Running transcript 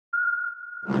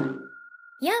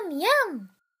Yum, yum!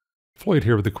 Floyd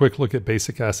here with a quick look at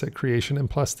basic asset creation and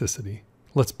plasticity.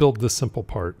 Let's build this simple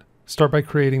part. Start by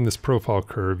creating this profile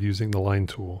curve using the line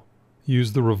tool.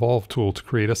 Use the revolve tool to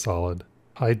create a solid.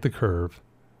 Hide the curve.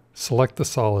 Select the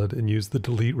solid and use the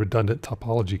delete redundant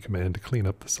topology command to clean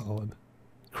up the solid.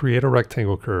 Create a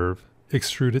rectangle curve.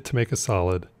 Extrude it to make a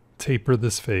solid. Taper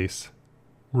this face.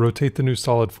 Rotate the new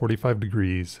solid 45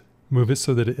 degrees. Move it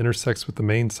so that it intersects with the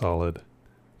main solid.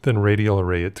 Then radial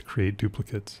array it to create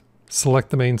duplicates. Select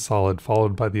the main solid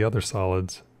followed by the other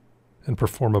solids and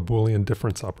perform a Boolean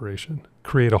difference operation.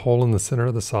 Create a hole in the center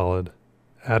of the solid,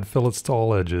 add fillets to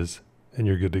all edges, and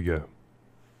you're good to go.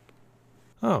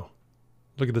 Oh,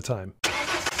 look at the time.